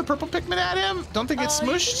throw the purple Pikmin at him? Don't they get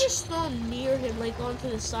smushed? You can just throw them near him, like onto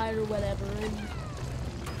the side or whatever. And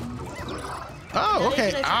oh,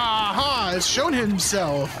 okay. Aha, it's shown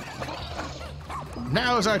himself.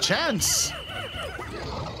 Now's our chance.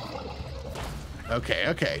 Okay,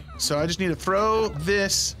 okay. So I just need to throw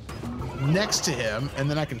this next to him, and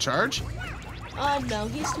then I can charge? No,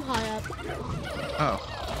 he's too high up. Oh.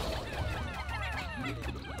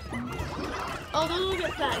 Oh, those will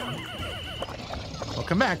get flattened. Well,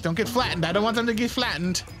 come back. Don't get flattened. I don't want them to get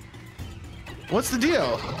flattened. What's the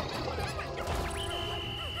deal?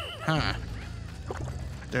 Huh.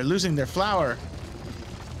 They're losing their flower.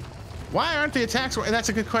 Why aren't the attacks working? That's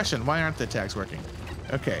a good question. Why aren't the attacks working?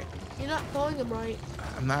 Okay. You're not throwing them right.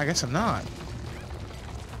 I'm not. I guess I'm not.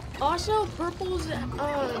 Also, purples.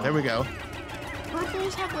 There we go.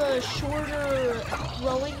 Purples have a shorter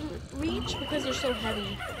throwing reach because they're so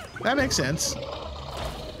heavy. That makes sense.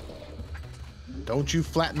 Don't you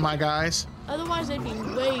flatten my guys. Otherwise, they'd be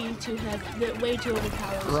way too heavy, way too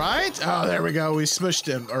overpowered. Right? Oh, there we go. We smushed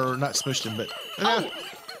him, or not smushed him, but. Oh,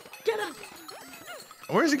 get him!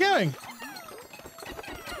 Where's he going?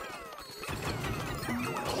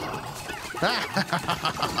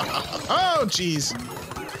 Oh, jeez.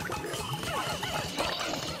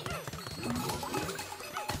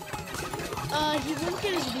 He won't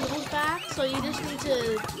get his wheels back, so you just need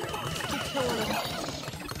to keep killing him.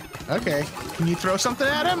 Okay. Can you throw something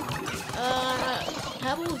at him?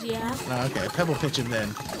 Pebbles, yeah. Okay, Pebble Pitcher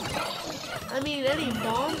then. I mean, any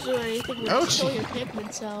bombs or anything would kill your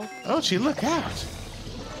Pikmin, so. Oh, gee, look out.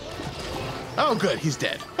 Oh, good, he's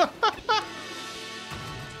dead. I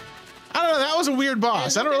don't know, that was a weird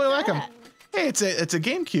boss. I don't really like him. Hey, it's a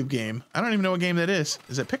GameCube game. I don't even know what game that is.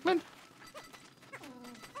 Is it Pikmin?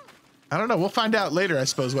 I don't know. We'll find out later, I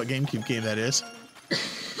suppose, what GameCube game that is.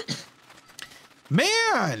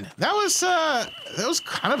 Man, that was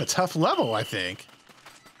kind of a tough level, I think.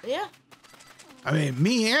 Yeah. I mean,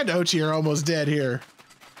 me and Ochi are almost dead here.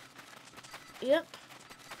 Yep.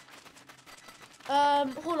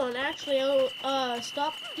 Hold on. Actually, I'll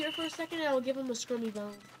stop here for a second and I'll give him a scrummy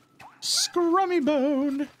bone. Scrummy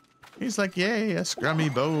bone. He's like, yay, a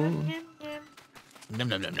scrummy bone. Num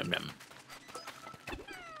num num num num.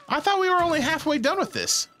 I thought we were only halfway done with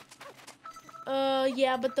this.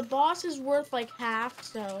 Yeah, but the boss is worth like half,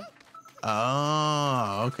 so.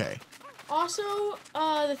 Oh, okay. Also,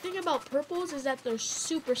 the thing about purples is that they're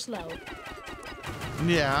super slow.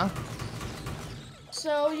 Yeah.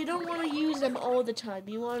 So you don't want to use them all the time.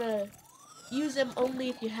 You want to use them only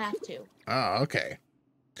if you have to. Oh, okay.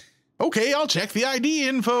 Okay, I'll check the ID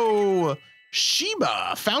info.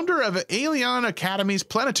 Sheba, founder of Alien Academy's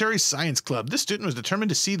Planetary Science Club. This student was determined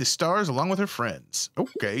to see the stars along with her friends.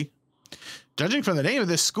 Okay. Judging from the name of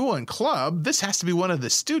this school and club, this has to be one of the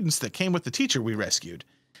students that came with the teacher we rescued.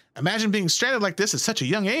 Imagine being stranded like this at such a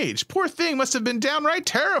young age. Poor thing must have been downright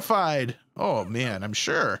terrified. Oh, man, I'm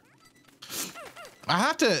sure. I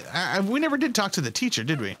have to... we never did talk to the teacher,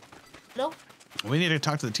 did we? Nope. We need to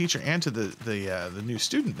talk to the teacher and to the new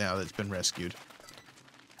student now that's been rescued.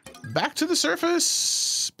 Back to the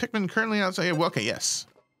surface. Pikmin currently outside. Well, okay, yes.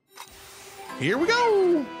 Here we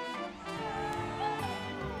go.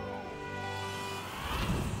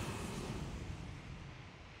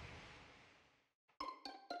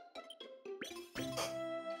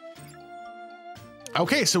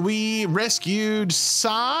 Okay, so we rescued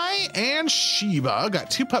Sai and Sheba. Got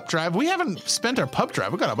 2 pup drive. We haven't spent our pup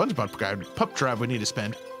drive. We got a bunch of pup drive we need to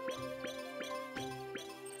spend.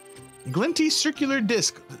 Glinty circular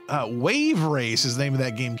disc. Wave Race is the name of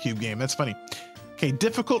that GameCube game. That's funny. Okay,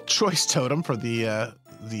 difficult choice totem for the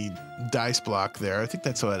dice block there. I think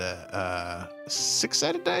that's what a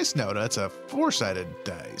 6-sided dice? No, that's a 4-sided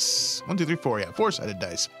dice. 1, 2, 3, 4. Yeah, 4-sided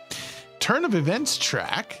dice. Turn of events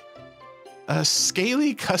track. A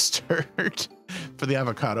scaly custard for the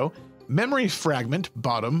avocado. Memory fragment,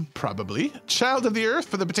 bottom, probably. Child of the earth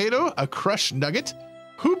for the potato. A crushed nugget.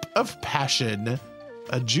 Hoop of passion.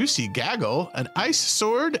 A juicy gaggle. An ice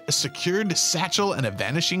sword. A secured satchel. And a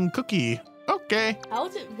vanishing cookie. Okay. How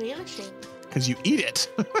is it vanishing? Because you eat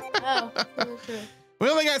it. Oh, okay. We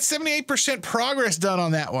only got 78% progress done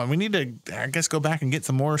on that one. We need to, I guess, go back and get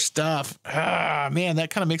some more stuff. Ah, man, that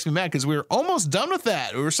kind of makes me mad because we were almost done with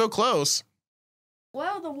that. We were so close.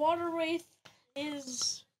 Well, the Water Wraith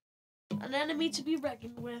is an enemy to be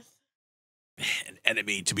reckoned with. An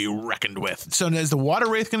enemy to be reckoned with. So is the Water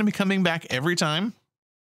Wraith going to be coming back every time?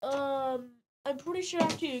 I'm pretty sure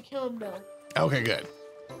after you kill him, though. Okay, good.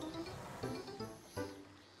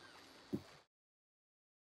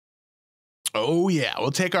 Oh, yeah.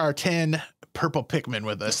 We'll take our 10 purple Pikmin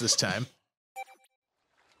with us this time.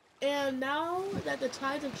 And now that the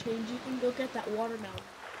tides have changed, you can go get that watermelon.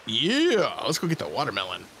 Yeah, let's go get the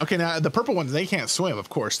watermelon. Okay, now the purple ones, they can't swim, of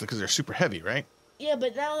course, because they're super heavy, right? Yeah,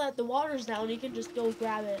 but now that the water's down, you can just go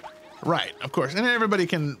grab it. Right, of course. And everybody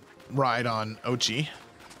can ride on Ochi.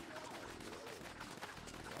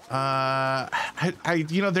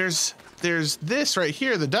 You know, there's this right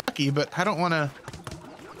here, the ducky, but I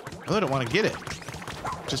really don't want to get it.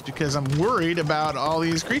 Just because I'm worried about all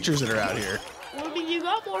these creatures that are out here. Well, I mean, you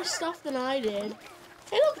got more stuff than I did.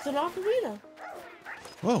 Hey, look, it's an ocarina.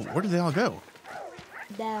 Whoa, where did they all go?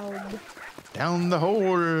 Down. Down the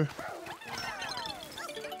hole.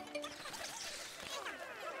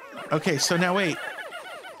 Okay, so now wait.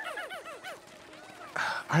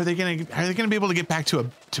 Are they gonna be able to get back to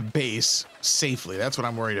base safely? That's what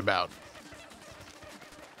I'm worried about.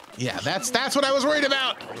 Yeah, that's what I was worried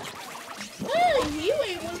about. Hey, you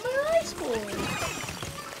ate one of my ice balls.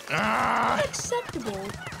 Ah! Unacceptable.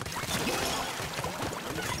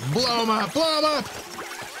 Blow him up! Blow him up!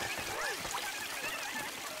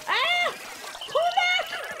 Ah! Pull back!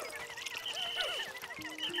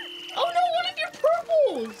 Oh no, one of your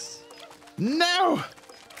purples! No!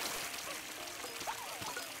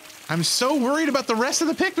 I'm so worried about the rest of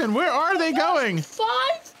the Pikmin. Where are they going? 5?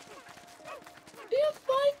 We have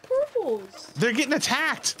 5 purples. They're getting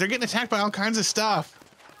attacked. They're getting attacked by all kinds of stuff.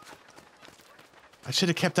 I should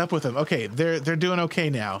have kept up with them. Okay, they're doing okay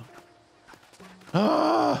now.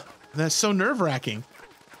 Oh, that's so nerve-wracking.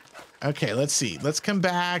 Okay, let's see. Let's come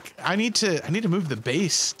back. I need to move the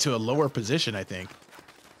base to a lower position, I think.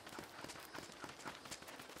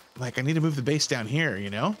 Like, I need to move the base down here, you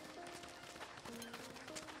know?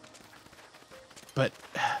 But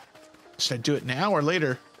should I do it now or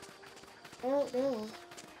later? I don't know.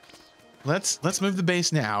 Let's move the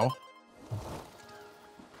base now.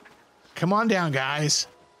 Come on down, guys.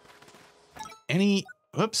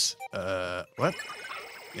 Whoops. What?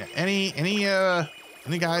 Yeah, any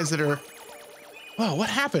guys that are... Whoa, what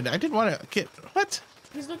happened? I didn't want to get... What?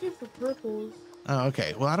 He's looking for purples. Oh,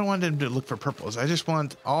 okay. Well, I don't want him to look for purples. I just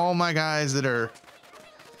want all my guys that are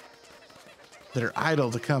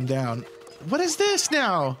idle to come down. What is this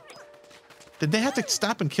now? Did they have to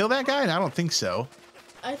stop and kill that guy? I don't think so.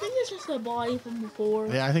 I think it's just a body from before.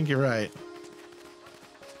 Yeah, I think you're right.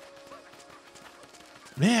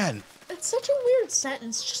 Man. It's such a weird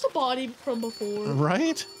sentence. Just a body from before.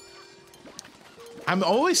 Right? I'm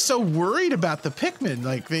always so worried about the Pikmin.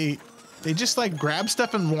 Like, they just, like, grab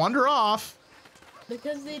stuff and wander off.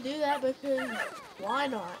 Because they do that because why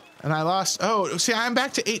not? And I lost... Oh, see, I'm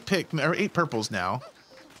back to 8 purples now.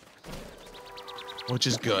 Which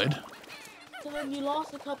is good. So then you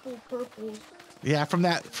lost a couple purples. Yeah, from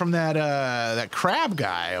that crab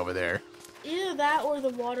guy over there. Either that or the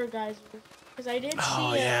water geyser. Because I did see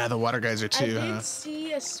Oh, yeah, the water geyser too, I did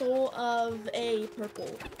see a soul of a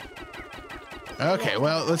purple. Okay,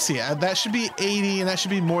 well, let's see. That should be 80, and that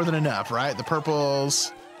should be more than enough, right? The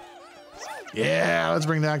purples. Yeah, let's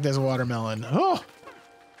bring back this watermelon. Oh!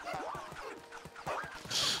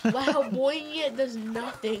 Wow, boing it does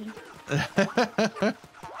nothing.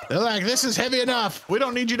 They're like, this is heavy enough. We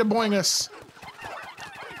don't need you to boing us.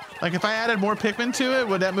 Like, if I added more Pikmin to it,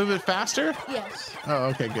 would that move it faster? Yes. Oh,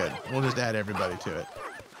 okay, good. We'll just add everybody to it.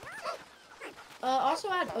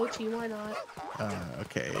 Also add Ochi, why not?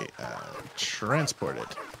 Okay, transport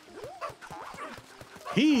it.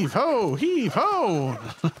 Heave ho! Heave ho!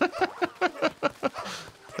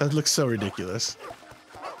 That looks so ridiculous.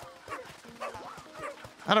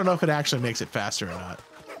 I don't know if it actually makes it faster or not.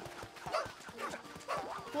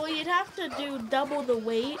 Well, you'd have to do double the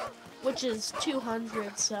weight, which is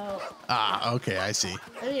 200, so... Ah, okay, I see.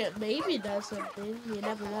 I mean, it maybe does something. You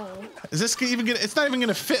never know. Is this even gonna... It's not even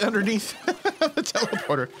gonna fit underneath the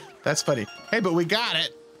teleporter. That's funny. Hey, but we got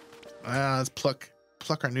it. Let's pluck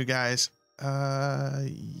our new guys. Yeah?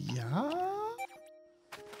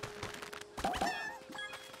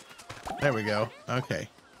 There we go. Okay.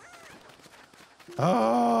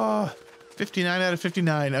 Oh, 59 out of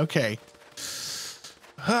 59. Okay.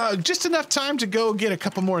 Just enough time to go get a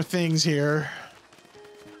couple more things here.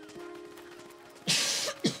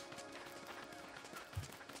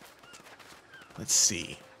 Let's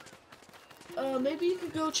see. Maybe you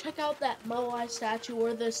could go check out that Moai statue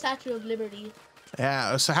or the Statue of Liberty.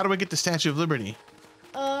 Yeah, so how do we get the Statue of Liberty?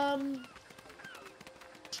 Try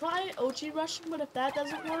Ochi rushing, but if that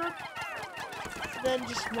doesn't work, then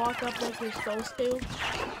just walk up like you're supposed to.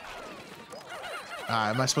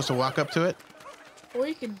 Am I supposed to walk up to it? Or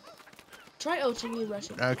you can try Ochi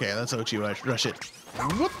rushing. Okay, let's Ochi rush it.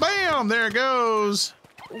 Whoop, bam! There it goes.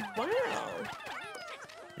 Wow.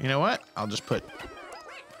 You know what? I'll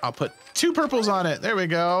put 2 purples on it. There we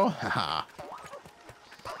go. Haha.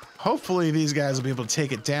 Hopefully these guys will be able to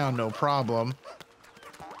take it down, no problem.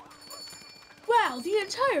 Wow, the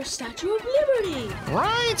entire Statue of Liberty!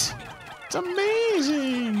 Right? It's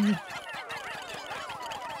amazing.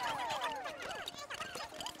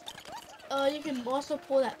 You can also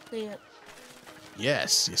pull that plant.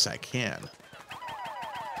 Yes, I can.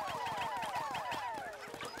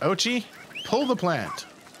 Ochi, pull the plant.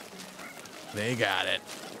 They got it.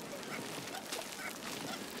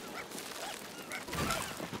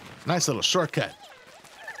 Nice little shortcut.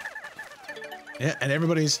 Yeah, and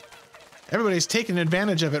everybody's taking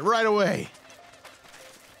advantage of it right away.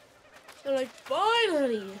 And like,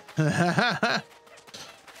 finally.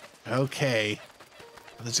 Okay.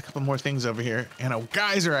 There's a couple more things over here. And a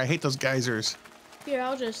geyser. I hate those geysers. Here,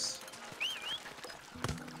 I'll just...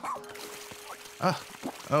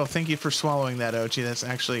 Oh, thank you for swallowing that, Ochi. That's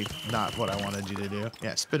actually not what I wanted you to do.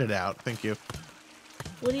 Yeah, spit it out. Thank you.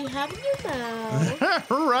 What do you have in your mouth?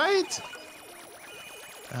 Right?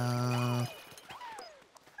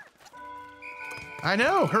 I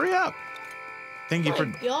know. Hurry up. Thank you Oh for...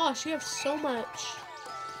 my gosh, you have so much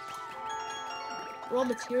raw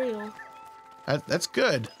material. That's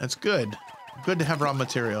good. That's good. Good to have raw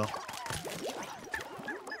material.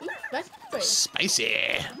 Ooh, that's great.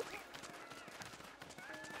 Spicy.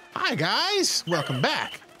 Hi, guys. Welcome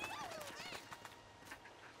back.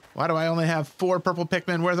 Why do I only have 4 purple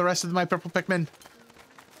Pikmin? Where are the rest of my purple Pikmin?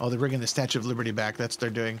 Oh, they're bringing the Statue of Liberty back. That's what they're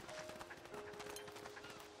doing.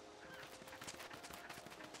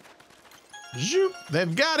 Zoop.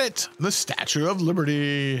 They've got it. The Statue of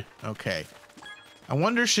Liberty. Okay. I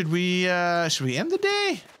wonder, should we end the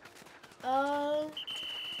day?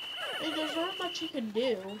 There's not much you can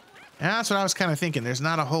do. Yeah, that's what I was kind of thinking. There's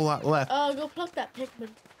not a whole lot left. Go pluck that Pikmin.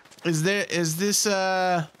 Is this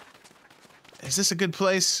a good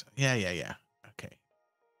place? Yeah. Okay.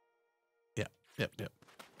 Yep.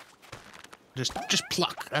 Just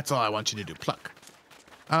pluck. That's all I want you to do. Pluck.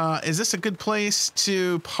 Is this a good place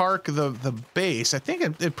to park the base? I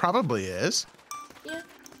think it probably is. Yeah.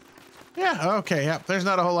 Yeah, okay, yep. There's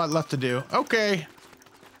not a whole lot left to do. Okay.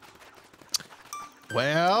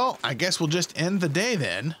 Well, I guess we'll just end the day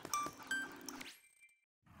then.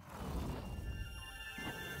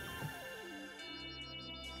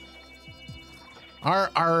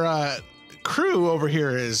 Our crew over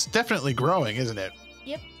here is definitely growing, isn't it?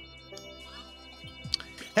 Yep.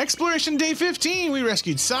 Exploration day 15. We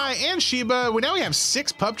rescued Sai and Sheba. Now we have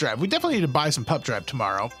 6 pup drive. We definitely need to buy some pup drive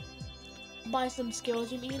tomorrow. Buy some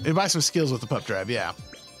skills, you mean? Buy some skills with the pup drive, yeah.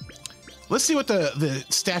 Let's see what the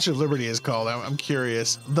Statue of Liberty is called. I'm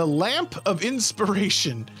curious. The Lamp of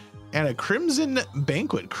Inspiration and a Crimson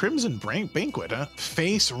Banquet. Crimson Banquet, huh?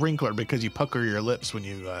 Face Wrinkler because you pucker your lips when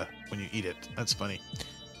you eat it. That's funny.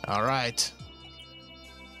 All right.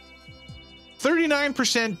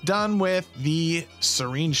 39% done with the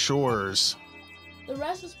Serene Shores. The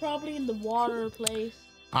rest is probably in the water place.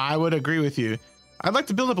 I would agree with you. I'd like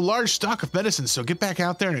to build up a large stock of medicine, so get back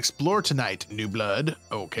out there and explore tonight, new blood.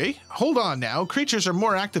 Okay, hold on now. Creatures are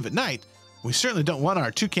more active at night. We certainly don't want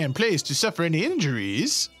our ToucanPlays to suffer any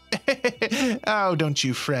injuries. Oh, don't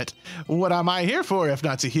you fret. What am I here for if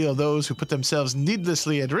not to heal those who put themselves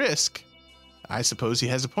needlessly at risk? I suppose he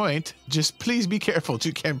has a point. Just please be careful,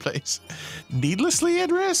 ToucanPlays. Needlessly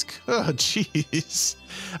at risk? Oh, jeez.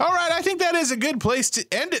 All right, I think that is a good place to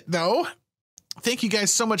end it, though. Thank you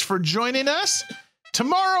guys so much for joining us.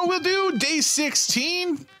 Tomorrow we'll do day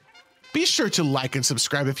 16. Be sure to like and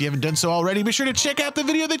subscribe if you haven't done so already. Be sure to check out the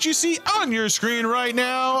video that you see on your screen right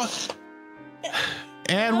now.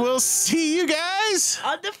 And we'll see you guys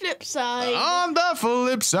on the flip side. On the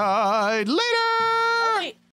flip side. Later!